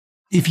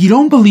If you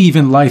don't believe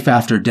in life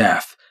after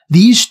death,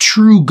 these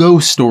true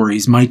ghost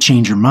stories might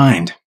change your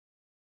mind.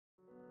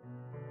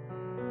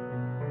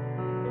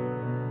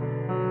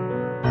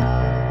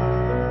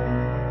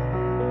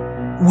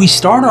 We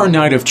start our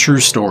night of true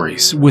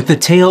stories with the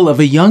tale of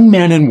a young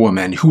man and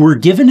woman who were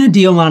given a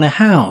deal on a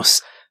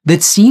house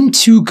that seemed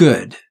too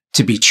good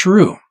to be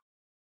true.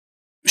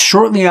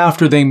 Shortly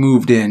after they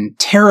moved in,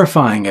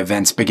 terrifying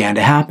events began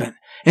to happen,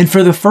 and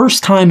for the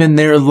first time in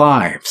their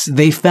lives,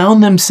 they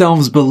found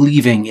themselves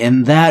believing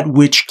in that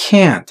which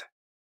can't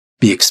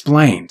be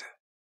explained.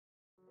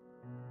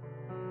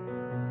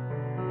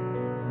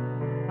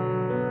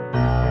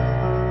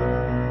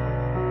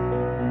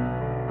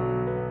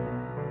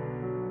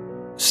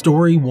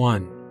 Story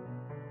 1.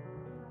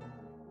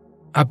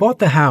 I bought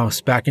the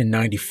house back in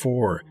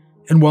 '94,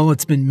 and while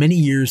it's been many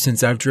years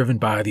since I've driven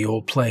by the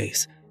old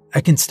place, I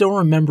can still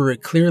remember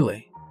it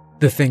clearly.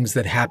 The things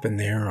that happened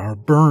there are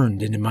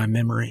burned into my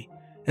memory,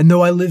 and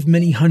though I live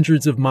many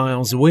hundreds of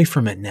miles away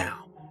from it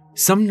now,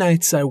 some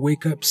nights I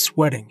wake up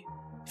sweating,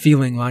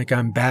 feeling like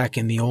I'm back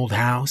in the old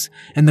house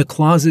and the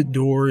closet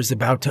door is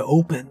about to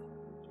open,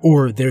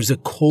 or there's a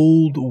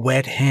cold,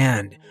 wet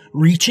hand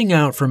reaching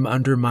out from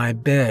under my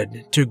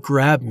bed to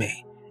grab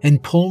me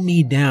and pull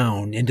me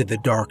down into the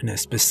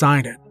darkness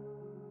beside it.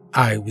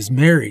 I was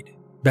married,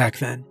 back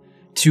then,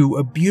 to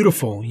a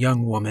beautiful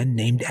young woman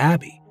named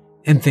Abby,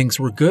 and things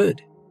were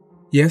good.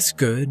 Yes,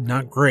 good,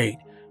 not great.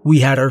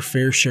 We had our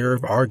fair share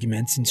of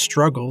arguments and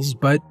struggles,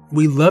 but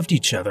we loved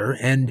each other,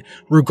 and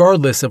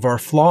regardless of our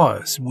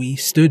flaws, we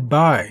stood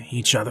by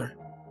each other.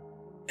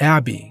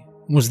 Abby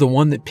was the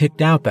one that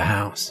picked out the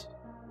house.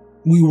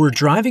 We were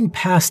driving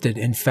past it,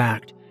 in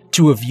fact,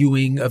 to a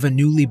viewing of a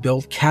newly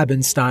built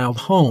cabin-styled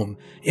home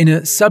in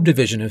a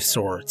subdivision of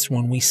sorts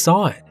when we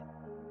saw it.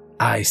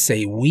 I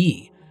say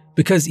we,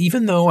 because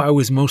even though I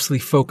was mostly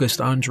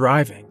focused on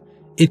driving,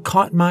 it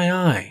caught my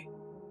eye.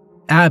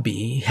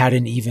 Abby had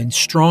an even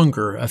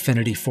stronger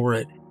affinity for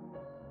it.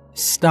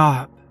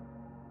 "Stop,"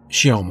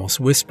 she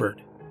almost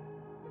whispered.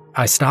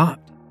 I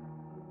stopped.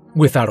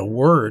 Without a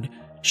word,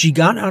 she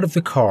got out of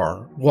the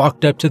car,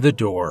 walked up to the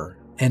door,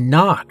 and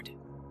knocked.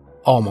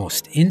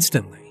 Almost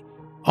instantly,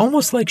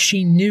 almost like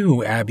she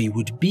knew Abby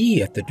would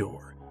be at the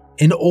door,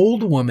 an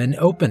old woman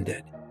opened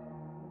it.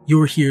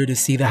 "You're here to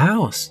see the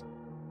house."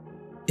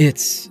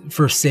 "It's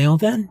for sale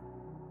then?"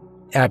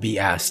 Abby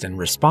asked in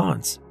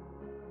response.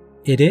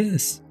 "It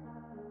is,"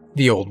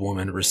 the old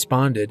woman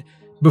responded,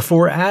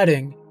 before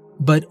adding,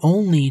 "but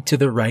only to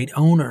the right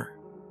owner,"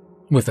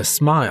 with a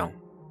smile.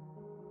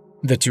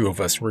 The two of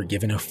us were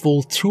given a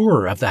full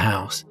tour of the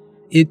house.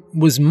 It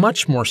was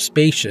much more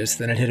spacious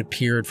than it had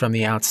appeared from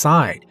the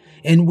outside,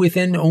 and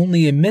within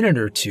only a minute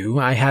or two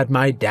I had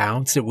my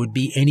doubts it would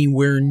be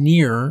anywhere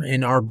near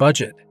in our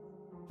budget.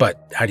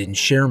 But I didn't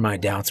share my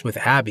doubts with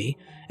Abby,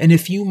 and a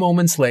few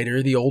moments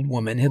later the old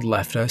woman had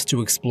left us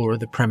to explore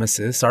the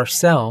premises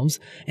ourselves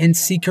and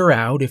seek her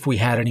out if we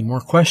had any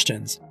more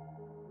questions.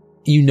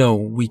 "You know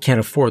we can't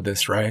afford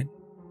this, right?"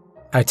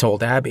 I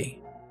told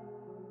Abby.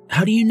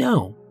 "How do you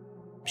know?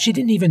 She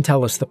didn't even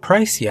tell us the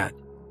price yet."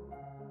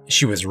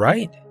 She was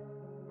right.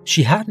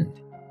 She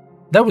hadn't.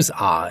 That was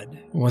odd,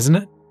 wasn't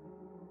it?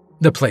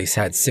 The place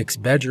had 6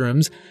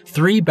 bedrooms,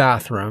 3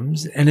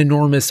 bathrooms, an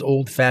enormous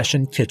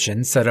old-fashioned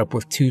kitchen set up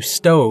with 2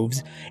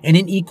 stoves, and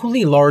an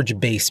equally large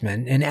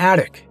basement and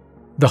attic.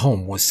 The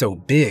home was so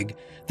big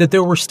that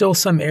there were still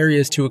some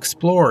areas to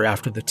explore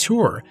after the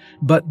tour,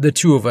 but the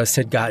two of us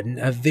had gotten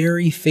a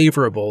very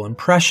favorable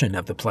impression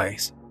of the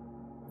place.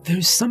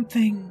 "There's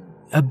something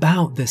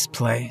about this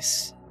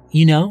place,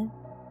 you know?"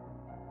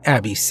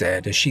 Abby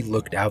said as she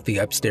looked out the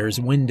upstairs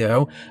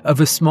window of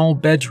a small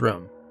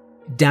bedroom,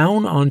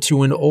 down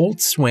onto an old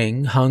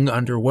swing hung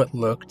under what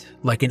looked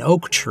like an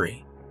oak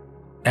tree.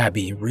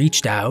 Abby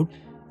reached out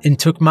and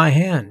took my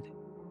hand.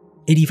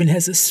 "It even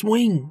has a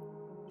swing,"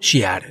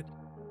 she added.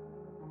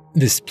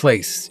 "This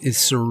place is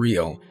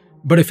surreal,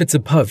 but if it's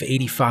above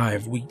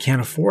 85, we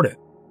can't afford it,"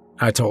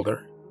 I told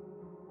her.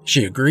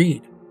 She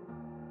agreed.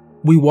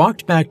 We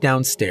walked back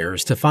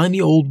downstairs to find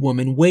the old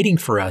woman waiting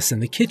for us in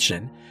the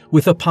kitchen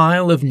with a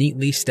pile of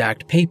neatly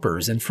stacked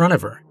papers in front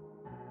of her.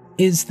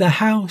 "Is the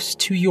house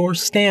to your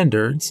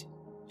standards?"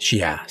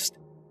 she asked.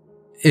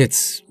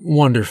 "It's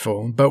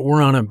wonderful, but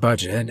we're on a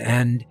budget,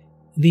 and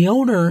the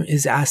owner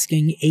is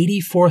asking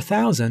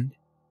 $84,000.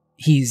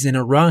 He's in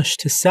a rush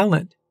to sell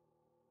it."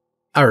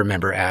 I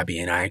remember Abby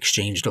and I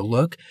exchanged a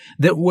look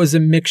that was a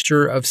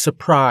mixture of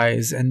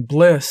surprise and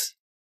bliss.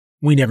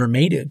 We never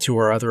made it to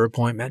our other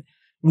appointment.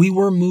 We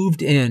were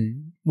moved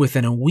in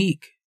within a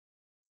week.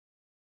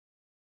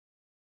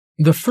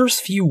 The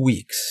first few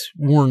weeks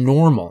were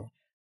normal,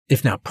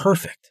 if not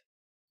perfect.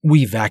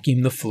 We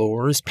vacuumed the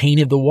floors,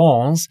 painted the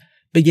walls,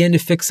 began to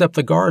fix up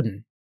the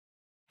garden.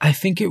 I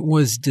think it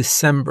was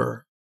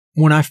December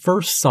when I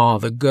first saw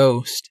the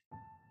ghost.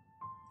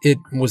 It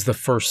was the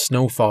first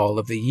snowfall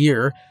of the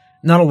year,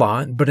 not a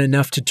lot, but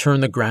enough to turn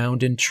the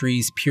ground and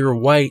trees pure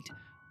white,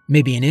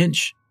 maybe an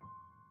inch.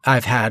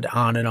 I've had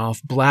on and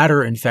off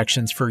bladder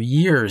infections for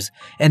years,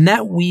 and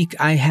that week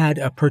I had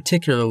a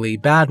particularly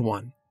bad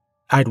one.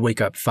 I'd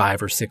wake up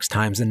 5 or 6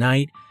 times a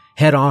night,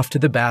 head off to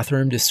the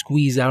bathroom to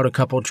squeeze out a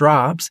couple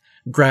drops,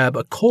 grab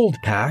a cold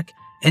pack,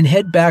 and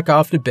head back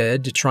off to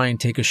bed to try and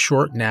take a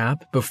short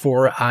nap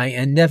before I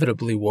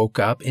inevitably woke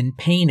up in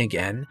pain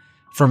again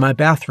for my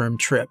bathroom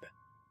trip.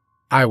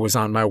 I was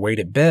on my way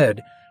to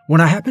bed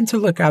when I happened to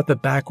look out the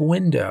back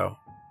window,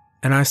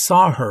 and I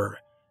saw her,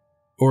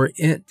 or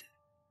it,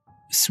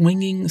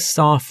 swinging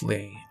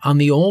softly on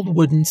the old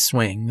wooden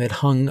swing that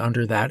hung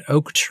under that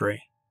oak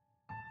tree.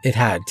 It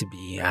had to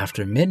be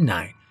after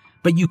midnight,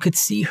 but you could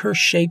see her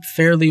shape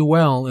fairly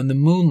well in the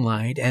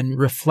moonlight and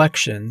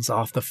reflections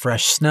off the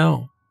fresh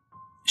snow.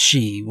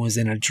 She was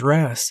in a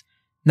dress,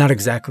 not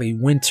exactly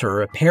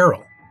winter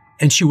apparel,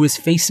 and she was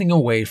facing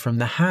away from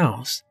the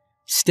house,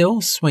 still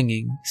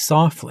swinging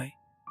softly.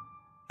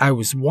 I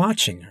was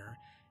watching her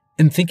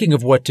and thinking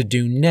of what to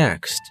do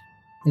next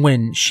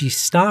when she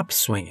stopped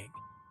swinging,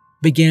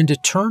 began to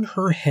turn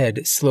her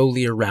head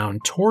slowly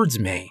around towards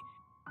me,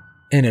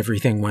 and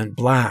everything went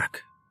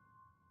black.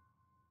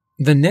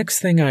 The next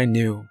thing I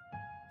knew,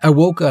 I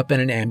woke up in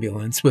an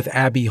ambulance with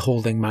Abby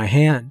holding my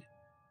hand.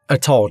 A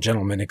tall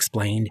gentleman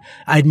explained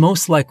I'd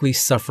most likely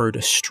suffered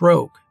a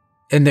stroke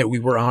and that we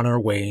were on our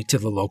way to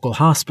the local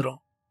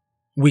hospital.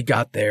 We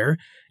got there,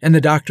 and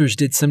the doctors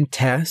did some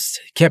tests,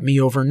 kept me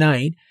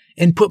overnight,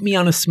 and put me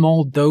on a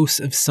small dose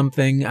of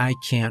something I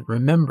can't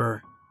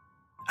remember.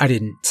 I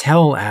didn't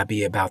tell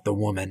Abby about the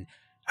woman.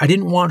 I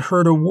didn't want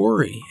her to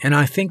worry, and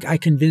I think I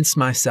convinced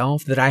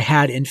myself that I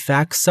had in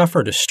fact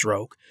suffered a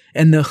stroke,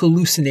 and the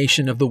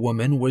hallucination of the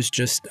woman was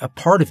just a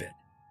part of it.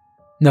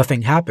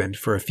 Nothing happened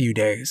for a few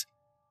days,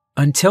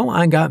 until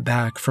I got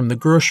back from the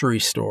grocery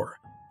store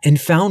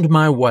and found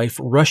my wife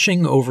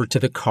rushing over to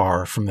the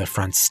car from the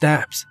front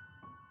steps.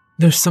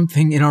 "There's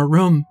something in our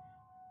room.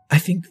 I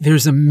think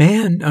there's a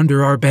man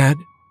under our bed."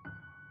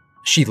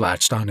 She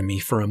latched onto me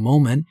for a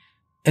moment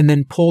and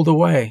then pulled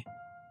away,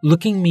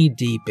 looking me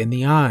deep in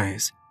the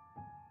eyes.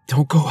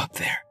 "Don't go up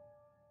there.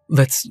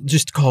 Let's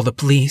just call the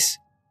police."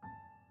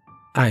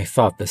 I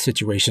thought the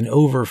situation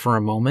over for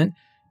a moment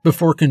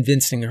before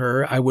convincing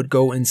her I would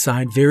go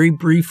inside very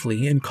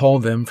briefly and call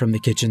them from the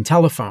kitchen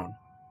telephone.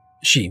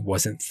 She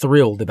wasn't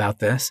thrilled about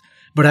this,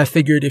 but I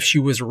figured if she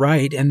was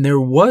right and there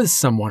was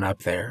someone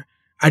up there,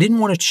 I didn't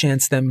want to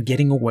chance them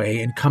getting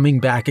away and coming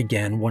back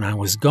again when I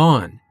was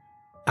gone.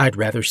 I'd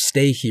rather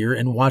stay here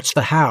and watch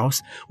the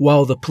house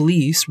while the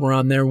police were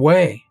on their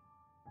way.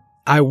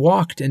 I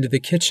walked into the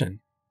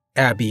kitchen,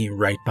 Abby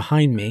right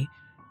behind me,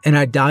 and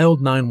I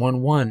dialed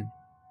 911.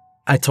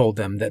 I told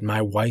them that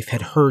my wife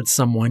had heard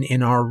someone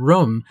in our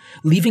room,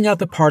 leaving out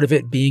the part of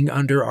it being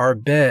under our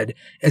bed,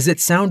 as it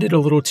sounded a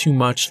little too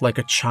much like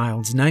a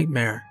child's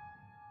nightmare.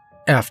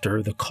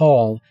 After the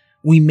call,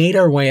 we made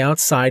our way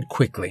outside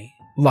quickly,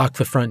 locked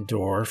the front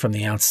door from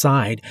the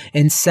outside,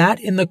 and sat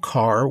in the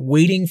car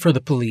waiting for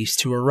the police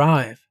to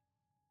arrive.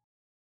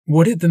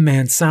 "What did the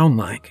man sound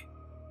like?"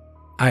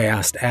 I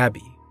asked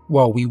Abby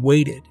while we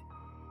waited.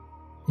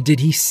 "Did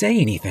he say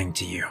anything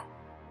to you?"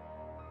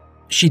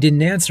 She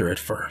didn't answer at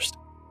first,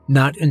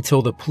 not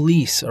until the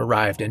police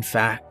arrived, in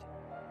fact.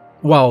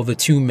 While the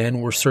 2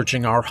 men were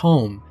searching our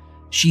home,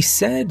 she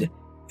said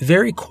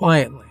very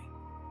quietly,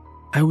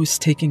 "I was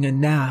taking a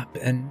nap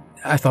and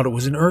I thought it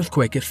was an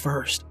earthquake at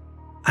first.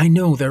 I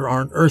know there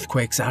aren't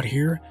earthquakes out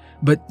here,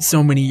 but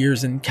so many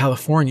years in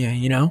California,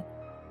 you know?"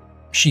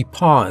 She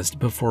paused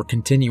before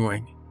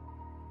continuing.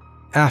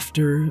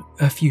 "After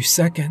a few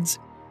seconds,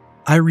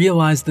 I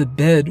realized the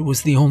bed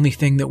was the only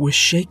thing that was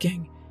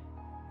shaking,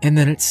 and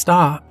then it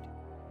stopped."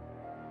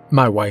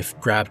 My wife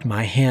grabbed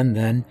my hand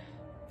then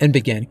and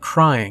began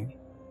crying.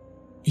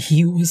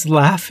 "He was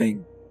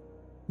laughing.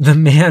 The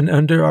man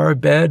under our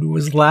bed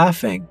was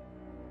laughing."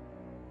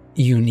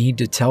 "You need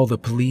to tell the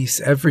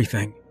police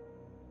everything."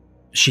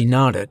 She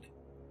nodded.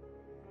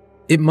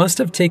 It must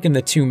have taken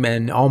the 2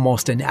 men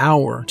almost an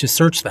hour to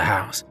search the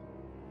house,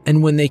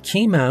 and when they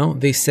came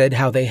out, they said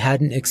how they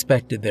hadn't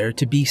expected there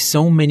to be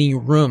so many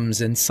rooms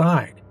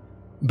inside,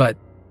 but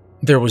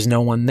there was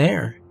no one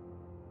there.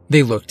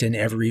 They looked in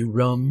every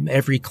room,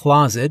 every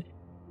closet,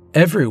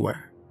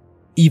 everywhere,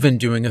 even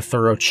doing a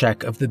thorough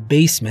check of the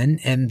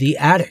basement and the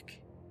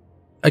attic.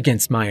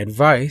 Against my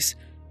advice,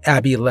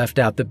 Abby left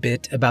out the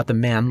bit about the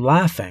man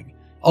laughing,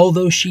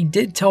 although she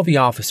did tell the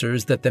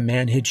officers that the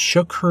man had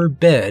shook her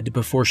bed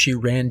before she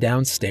ran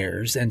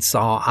downstairs and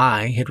saw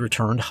I had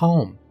returned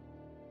home.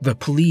 The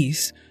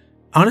police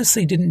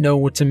honestly didn't know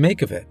what to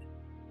make of it.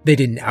 They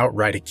didn't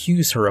outright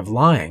accuse her of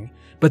lying,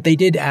 but they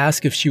did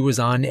ask if she was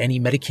on any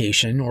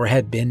medication or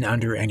had been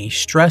under any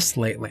stress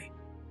lately.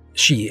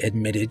 She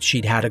admitted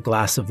she'd had a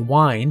glass of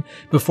wine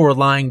before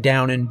lying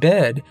down in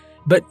bed,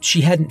 but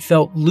she hadn't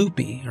felt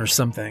loopy or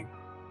something.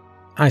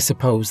 I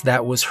suppose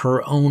that was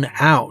her own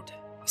out,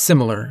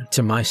 similar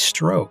to my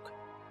stroke,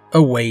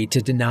 a way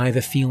to deny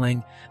the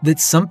feeling that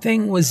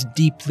something was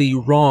deeply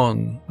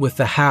wrong with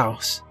the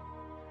house.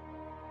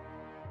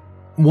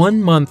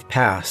 1 month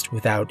passed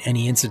without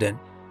any incident,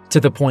 to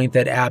the point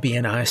that Abby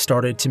and I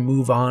started to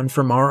move on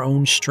from our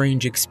own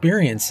strange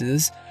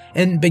experiences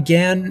and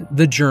began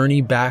the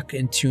journey back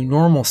into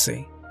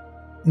normalcy.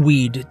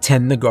 We'd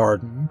tend the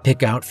garden,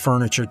 pick out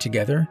furniture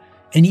together,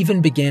 and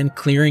even began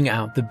clearing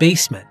out the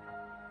basement.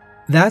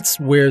 That's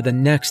where the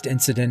next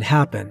incident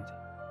happened,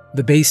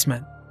 the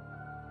basement.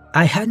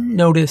 I hadn't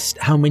noticed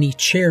how many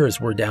chairs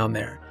were down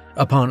there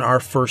upon our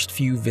first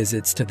few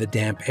visits to the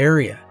damp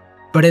area,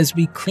 but as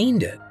we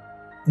cleaned it,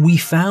 we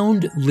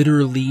found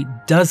literally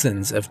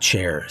dozens of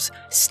chairs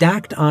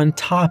stacked on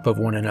top of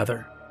one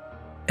another.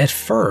 At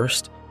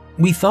first,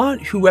 we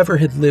thought whoever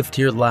had lived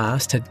here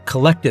last had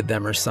collected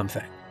them or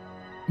something.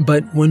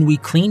 But when we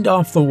cleaned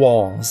off the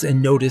walls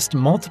and noticed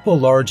multiple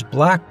large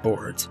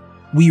blackboards,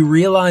 we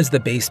realized the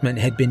basement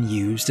had been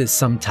used as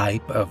some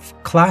type of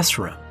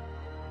classroom.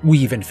 We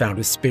even found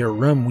a spare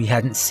room we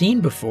hadn't seen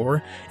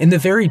before in the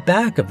very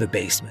back of the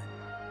basement.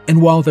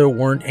 And while there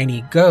weren't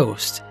any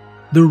ghosts,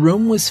 the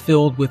room was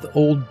filled with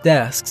old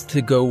desks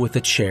to go with the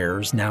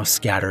chairs now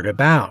scattered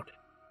about.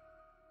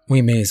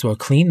 "We may as well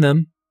clean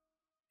them,"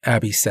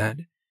 Abby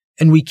said,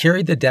 and we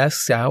carried the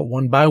desks out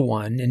one by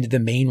one into the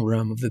main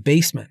room of the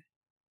basement.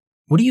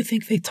 "What do you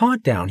think they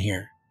taught down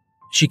here?"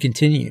 she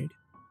continued.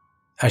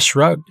 I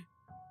shrugged.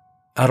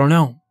 "I don't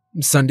know.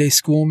 Sunday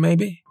school,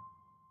 maybe?"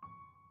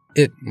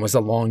 It was a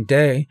long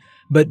day,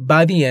 but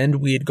by the end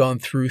we had gone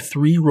through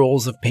 3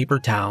 rolls of paper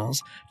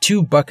towels,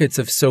 2 buckets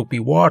of soapy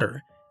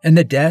water, and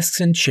the desks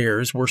and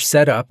chairs were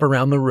set up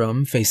around the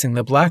room facing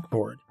the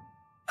blackboard.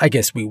 I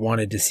guess we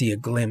wanted to see a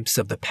glimpse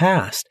of the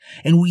past,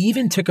 and we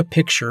even took a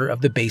picture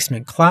of the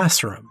basement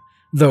classroom,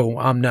 though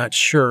I'm not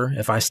sure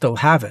if I still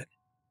have it.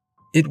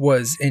 It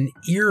was an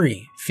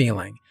eerie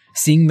feeling,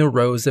 seeing the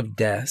rows of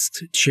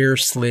desks,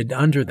 chairs slid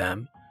under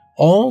them,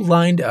 all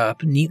lined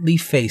up neatly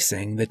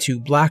facing the 2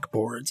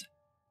 blackboards.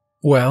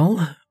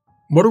 "Well,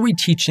 what are we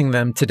teaching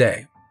them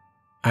today?"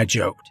 I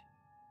joked.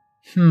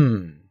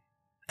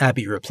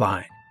 Abby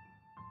replied.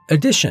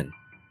 "Addition."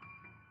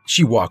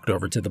 She walked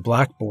over to the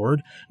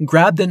blackboard,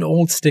 grabbed an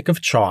old stick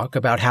of chalk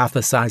about half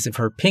the size of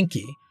her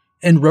pinky,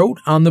 and wrote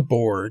on the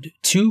board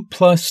 2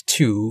 +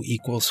 2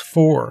 =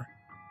 4.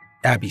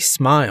 Abby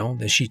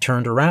smiled as she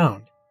turned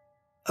around.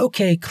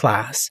 "Okay,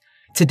 class,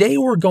 today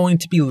we're going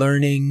to be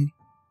learning..."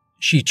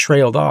 She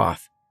trailed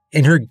off,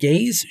 and her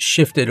gaze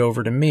shifted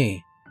over to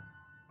me.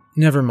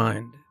 "Never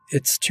mind,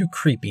 it's too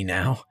creepy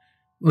now.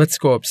 Let's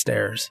go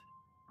upstairs."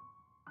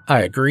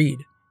 I agreed,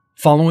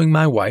 following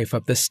my wife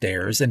up the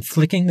stairs and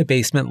flicking the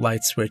basement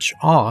light switch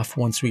off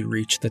once we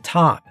reached the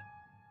top.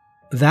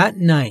 That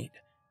night,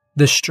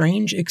 the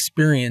strange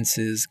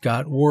experiences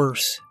got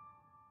worse,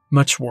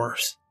 much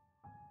worse.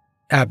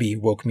 Abby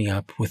woke me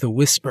up with a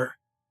whisper.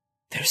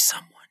 "There's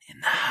someone in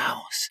the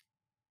house."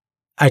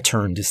 I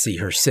turned to see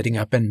her sitting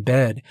up in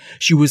bed.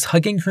 She was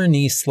hugging her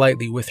knees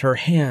slightly with her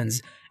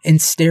hands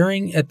and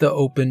staring at the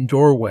open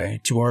doorway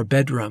to our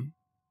bedroom.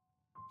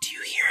 "Do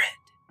you hear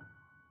it?"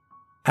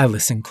 I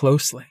listened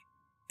closely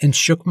and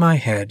shook my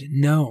head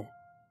no.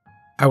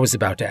 I was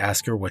about to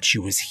ask her what she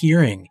was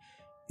hearing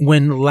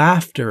when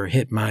laughter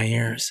hit my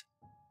ears.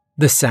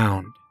 The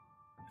sound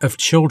of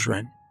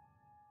children.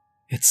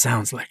 "It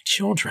sounds like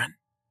children,"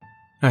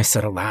 I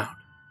said aloud.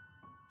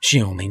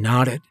 She only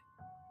nodded.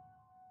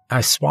 I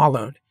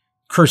swallowed,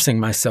 cursing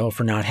myself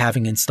for not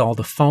having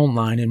installed a phone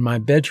line in my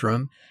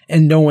bedroom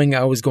and knowing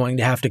I was going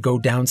to have to go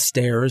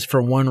downstairs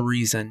for one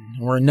reason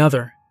or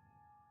another.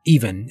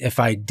 Even if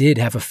I did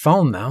have a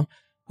phone, though,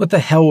 what the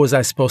hell was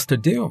I supposed to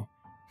do?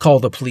 Call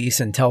the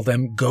police and tell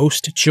them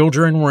ghost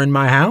children were in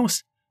my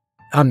house?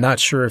 I'm not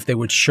sure if they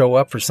would show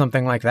up for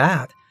something like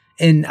that,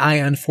 and I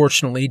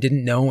unfortunately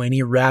didn't know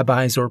any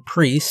rabbis or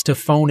priests to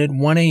phone at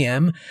 1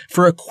 a.m.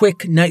 for a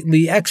quick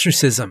nightly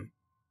exorcism.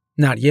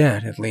 Not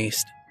yet, at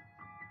least.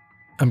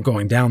 "I'm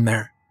going down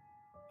there,"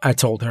 I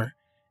told her,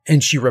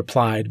 and she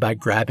replied by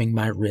grabbing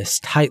my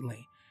wrist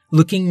tightly,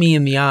 looking me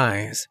in the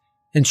eyes,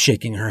 and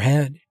shaking her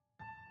head.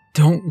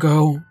 "Don't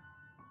go,"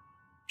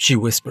 she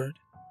whispered.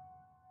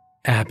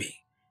 "Abby,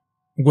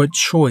 what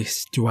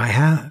choice do I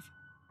have?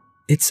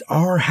 It's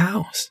our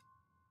house.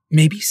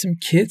 Maybe some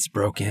kids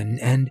broke in,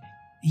 and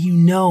you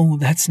know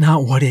that's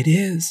not what it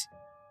is,"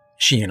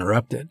 she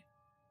interrupted.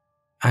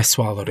 I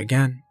swallowed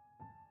again.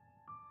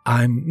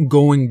 "I'm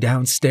going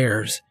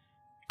downstairs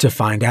to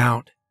find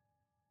out."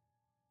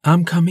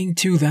 "I'm coming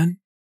too, then,"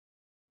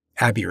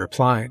 Abby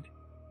replied.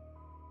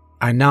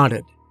 I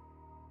nodded.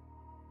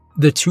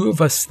 The 2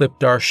 of us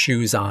slipped our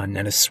shoes on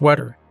and a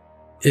sweater.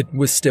 It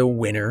was still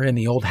winter and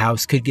the old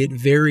house could get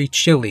very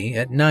chilly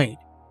at night.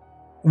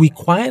 We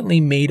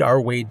quietly made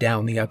our way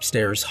down the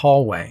upstairs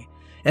hallway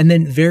and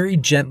then very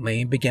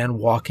gently began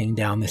walking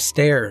down the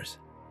stairs.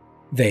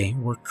 They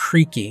were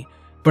creaky,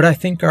 but I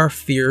think our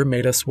fear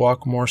made us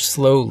walk more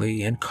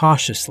slowly and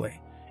cautiously,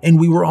 and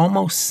we were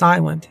almost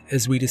silent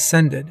as we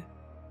descended.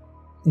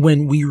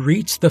 When we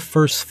reached the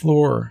first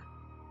floor,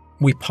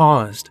 we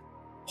paused,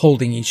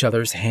 holding each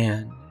other's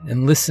hand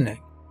and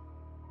listening.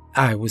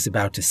 I was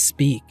about to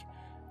speak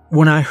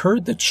when I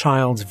heard the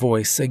child's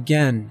voice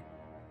again,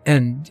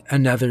 and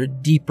another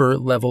deeper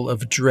level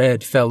of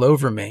dread fell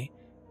over me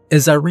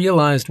as I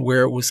realized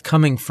where it was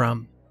coming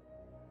from.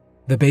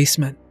 The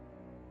basement.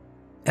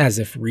 As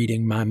if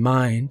reading my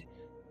mind,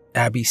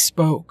 Abby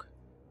spoke.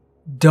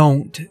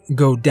 Don't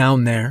go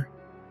down there.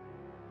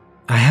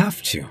 I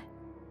have to.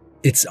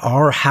 It's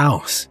our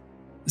house.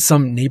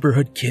 Some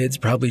neighborhood kids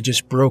probably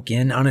just broke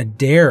in on a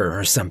dare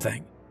or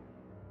something.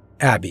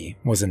 Abby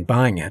wasn't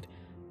buying it.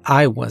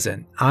 I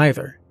wasn't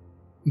either.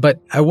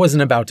 But I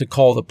wasn't about to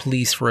call the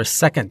police for a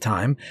second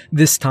time,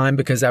 this time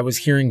because I was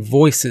hearing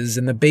voices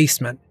in the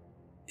basement.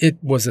 It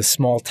was a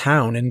small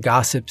town and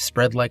gossip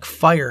spread like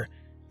fire.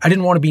 I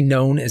didn't want to be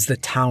known as the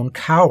town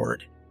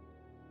coward.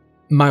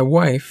 My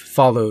wife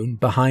followed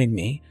behind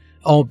me,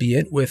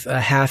 albeit with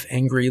a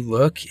half-angry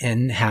look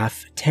and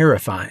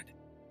half-terrified.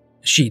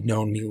 She'd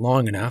known me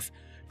long enough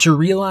to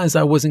realize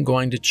I wasn't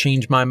going to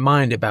change my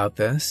mind about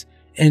this,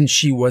 and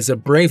she was a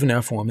brave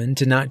enough woman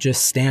to not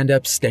just stand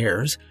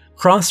upstairs,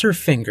 cross her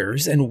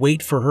fingers, and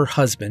wait for her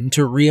husband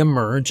to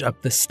re-emerge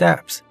up the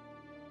steps.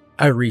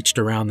 I reached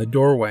around the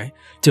doorway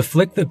to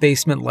flick the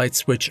basement light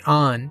switch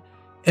on,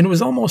 and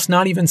was almost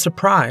not even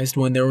surprised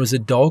when there was a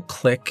dull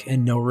click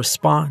and no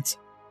response.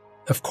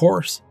 Of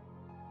course.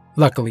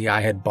 Luckily,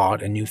 I had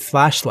bought a new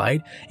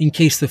flashlight in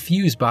case the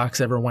fuse box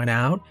ever went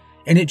out,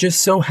 and it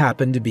just so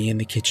happened to be in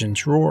the kitchen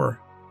drawer.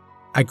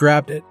 I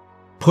grabbed it,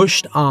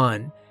 pushed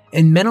on,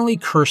 and mentally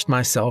cursed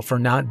myself for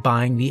not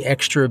buying the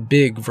extra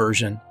big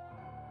version.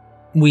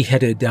 We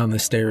headed down the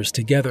stairs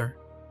together,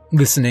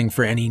 listening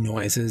for any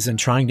noises and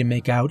trying to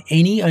make out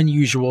any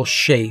unusual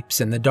shapes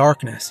in the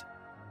darkness.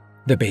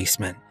 The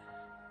basement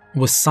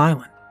was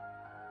silent.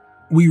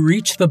 We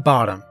reached the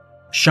bottom,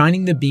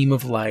 shining the beam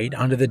of light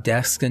onto the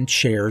desks and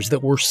chairs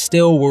that were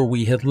still where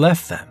we had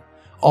left them,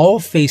 all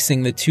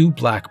facing the two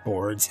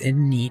blackboards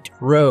in neat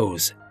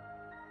rows.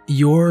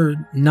 You're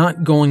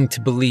not going to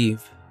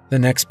believe the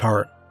next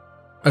part.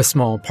 A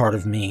small part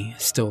of me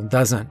still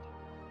doesn't.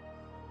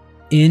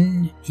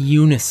 In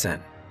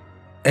unison,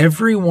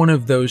 every one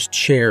of those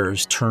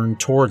chairs turned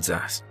towards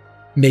us,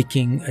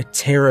 making a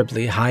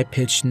terribly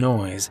high-pitched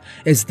noise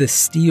as the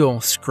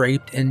steel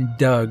scraped and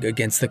dug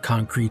against the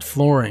concrete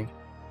flooring.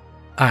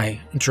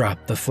 I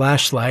dropped the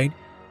flashlight,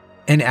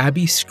 and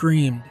Abby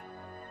screamed.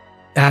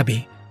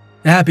 "Abby!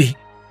 Abby!"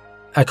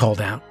 I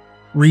called out,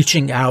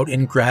 reaching out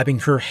and grabbing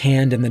her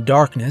hand in the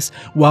darkness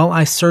while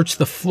I searched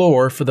the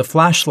floor for the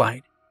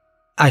flashlight.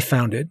 I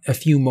found it a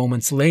few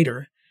moments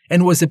later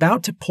and was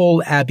about to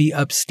pull Abby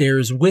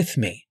upstairs with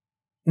me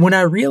when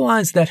I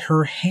realized that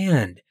her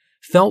hand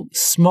felt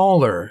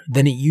smaller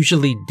than it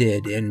usually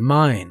did in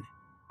mine.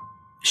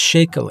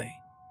 Shakily,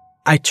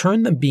 I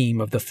turned the beam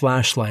of the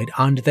flashlight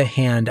onto the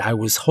hand I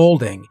was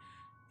holding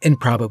and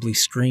probably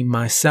screamed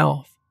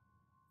myself.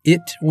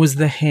 It was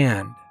the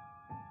hand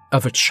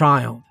of a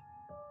child.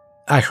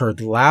 I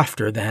heard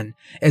laughter then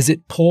as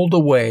it pulled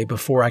away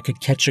before I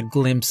could catch a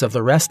glimpse of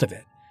the rest of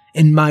it,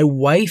 and my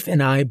wife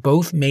and I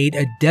both made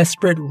a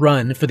desperate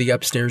run for the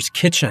upstairs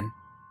kitchen.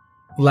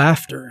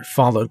 Laughter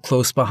followed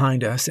close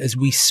behind us as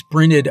we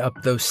sprinted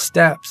up those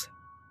steps.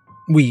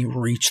 We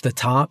reached the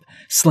top,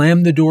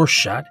 slammed the door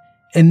shut,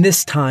 and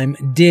this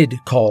time did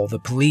call the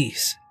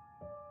police.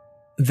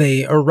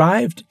 They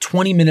arrived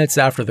 20 minutes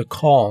after the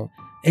call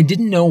and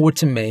didn't know what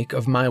to make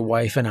of my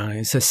wife and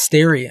I's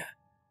hysteria.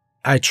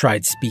 I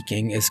tried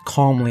speaking as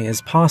calmly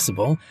as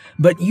possible,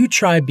 but you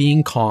try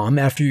being calm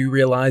after you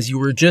realize you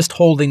were just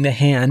holding the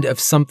hand of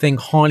something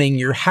haunting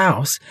your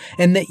house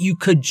and that you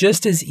could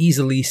just as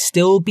easily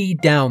still be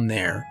down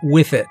there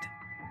with it.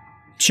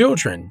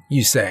 "Children,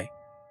 you say?"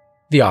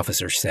 the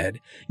officer said,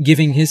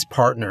 giving his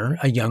partner,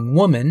 a young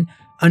woman,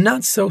 a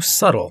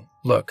not-so-subtle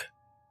look.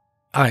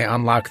 I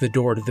unlocked the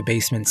door to the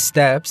basement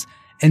steps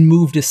and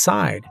moved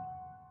aside.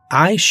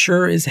 I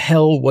sure as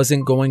hell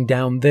wasn't going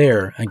down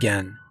there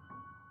again.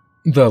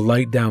 "The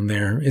light down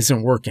there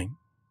isn't working,"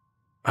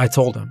 I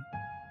told him.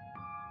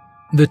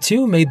 The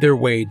two made their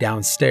way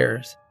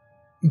downstairs,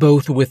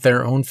 both with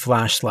their own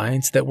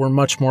flashlights that were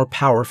much more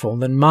powerful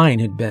than mine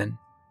had been.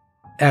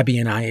 Abby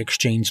and I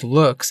exchanged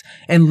looks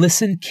and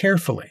listened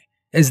carefully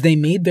as they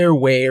made their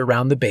way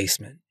around the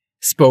basement,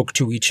 spoke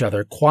to each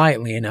other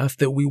quietly enough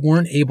that we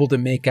weren't able to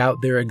make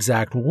out their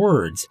exact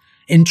words,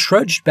 and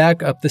trudged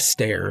back up the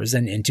stairs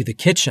and into the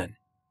kitchen.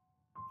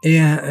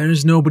 "Yeah,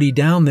 there's nobody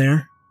down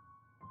there,"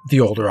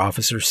 the older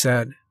officer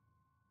said.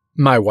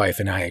 My wife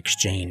and I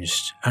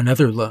exchanged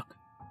another look.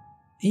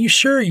 "You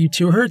sure you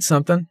two heard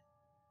something?"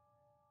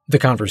 The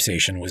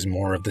conversation was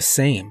more of the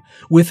same,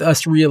 with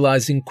us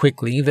realizing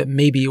quickly that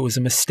maybe it was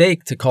a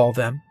mistake to call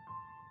them.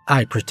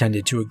 I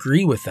pretended to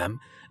agree with them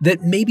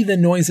that maybe the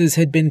noises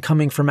had been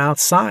coming from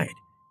outside,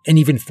 and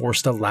even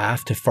forced a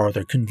laugh to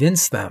farther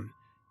convince them.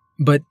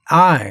 But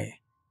I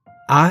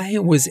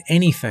was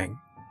anything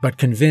but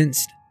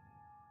convinced.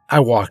 I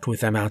walked with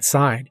them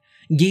outside,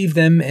 gave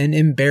them an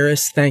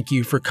embarrassed thank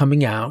you for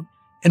coming out,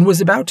 and was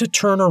about to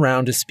turn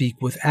around to speak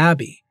with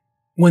Abby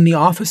when the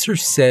officer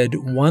said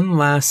one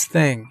last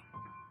thing.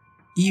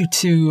 "You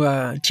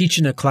two,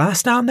 teaching a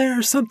class down there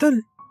or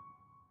something?"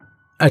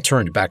 I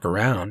turned back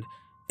around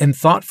and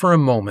thought for a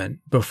moment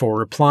before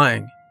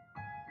replying.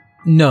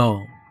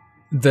 "No,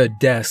 the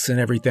desks and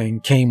everything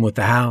came with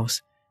the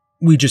house.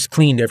 We just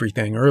cleaned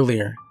everything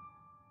earlier."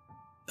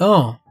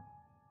 "Oh,"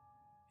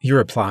 he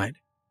replied.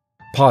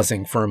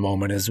 pausing for a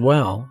moment as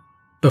well,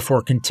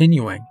 before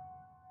continuing.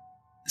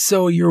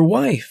 "So your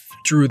wife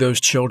drew those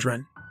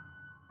children?"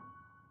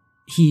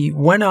 He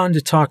went on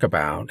to talk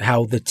about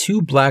how the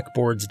two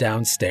blackboards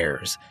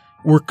downstairs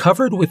were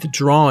covered with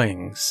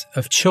drawings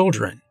of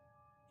children.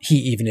 He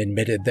even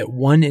admitted that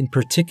one in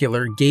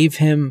particular gave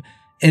him,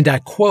 and I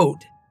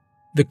quote,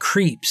 "the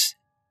creeps."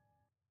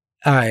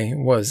 I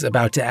was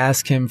about to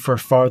ask him for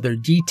farther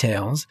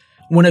details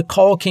when a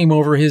call came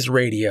over his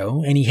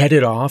radio and he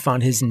headed off on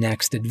his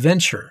next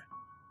adventure.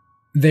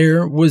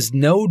 There was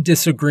no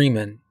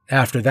disagreement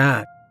after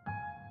that.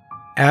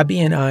 Abby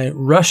and I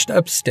rushed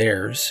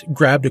upstairs,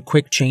 grabbed a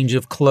quick change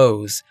of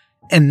clothes,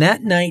 and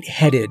that night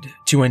headed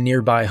to a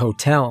nearby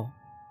hotel.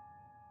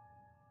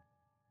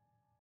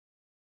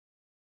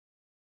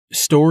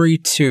 Story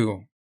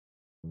 2.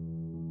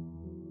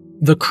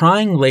 The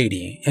Crying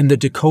Lady in the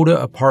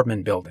Dakota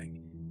apartment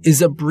building is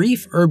a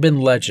brief urban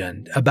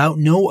legend about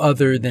no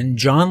other than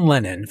John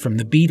Lennon from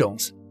the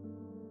Beatles.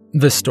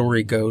 The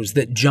story goes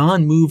that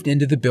John moved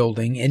into the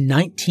building in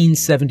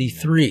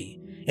 1973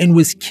 and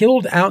was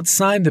killed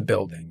outside the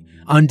building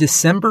on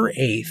December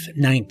 8,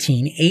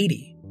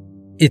 1980.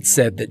 It's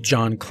said that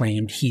John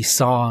claimed he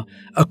saw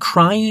a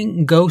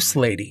crying ghost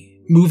lady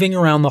moving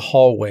around the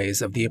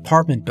hallways of the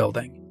apartment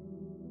building.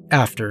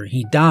 After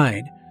he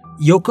died,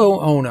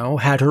 Yoko Ono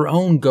had her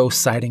own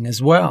ghost sighting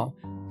as well,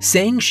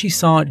 saying she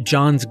saw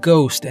John's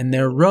ghost in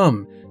their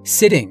room,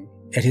 sitting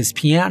at his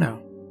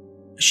piano.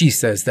 She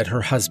says that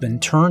her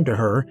husband turned to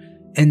her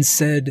and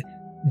said,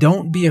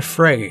 "Don't be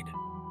afraid,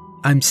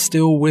 I'm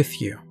still with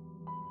you."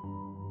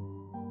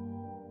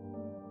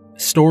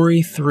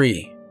 Story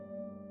 3.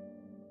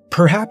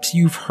 Perhaps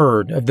you've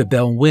heard of the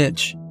Bell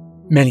Witch.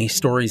 Many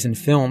stories and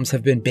films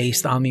have been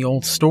based on the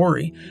old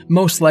story,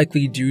 most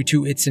likely due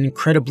to its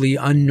incredibly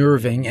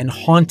unnerving and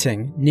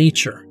haunting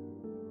nature.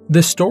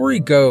 The story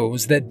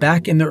goes that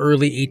back in the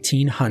early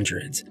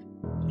 1800s,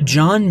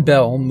 John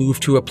Bell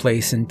moved to a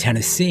place in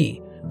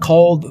Tennessee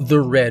called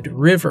the Red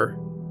River.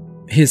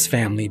 His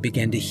family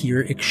began to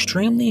hear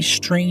extremely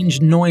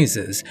strange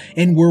noises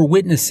and were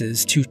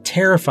witnesses to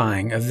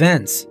terrifying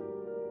events.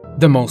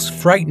 The most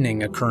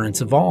frightening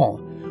occurrence of all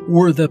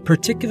were the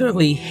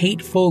particularly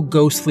hateful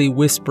ghostly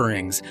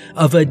whisperings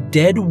of a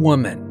dead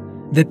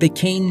woman that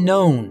became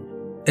known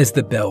as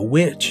the Bell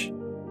Witch.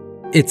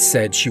 It's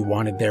said she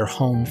wanted their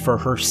home for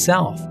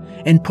herself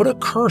and put a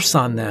curse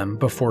on them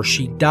before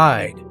she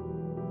died.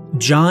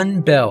 John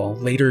Bell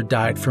later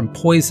died from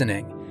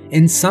poisoning,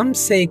 and some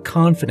say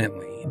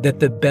confidently that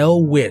the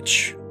Bell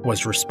Witch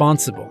was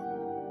responsible.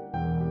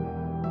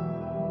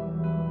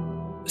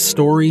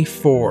 Story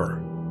 4.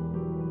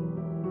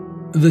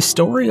 The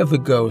story of the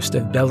ghost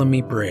of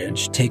Bellamy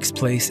Bridge takes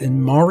place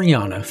in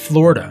Marianna,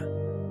 Florida.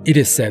 It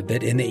is said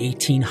that in the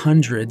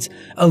 1800s,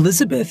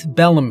 Elizabeth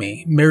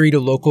Bellamy married a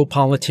local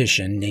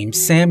politician named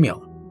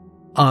Samuel.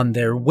 On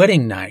their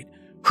wedding night,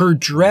 her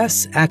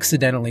dress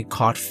accidentally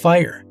caught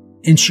fire,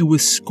 and she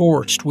was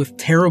scorched with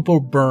terrible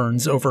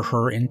burns over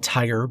her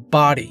entire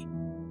body.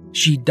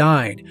 She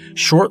died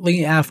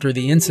shortly after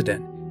the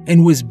incident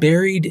and was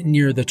buried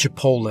near the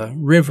Chipola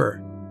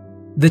River.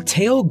 The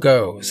tale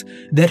goes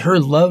that her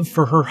love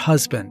for her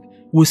husband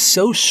was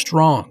so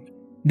strong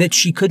that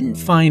she couldn't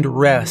find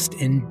rest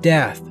in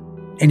death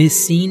and is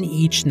seen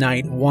each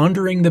night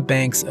wandering the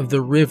banks of the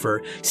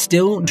river,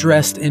 still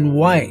dressed in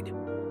white,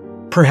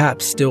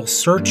 perhaps still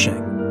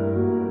searching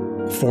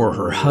for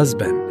her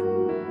husband.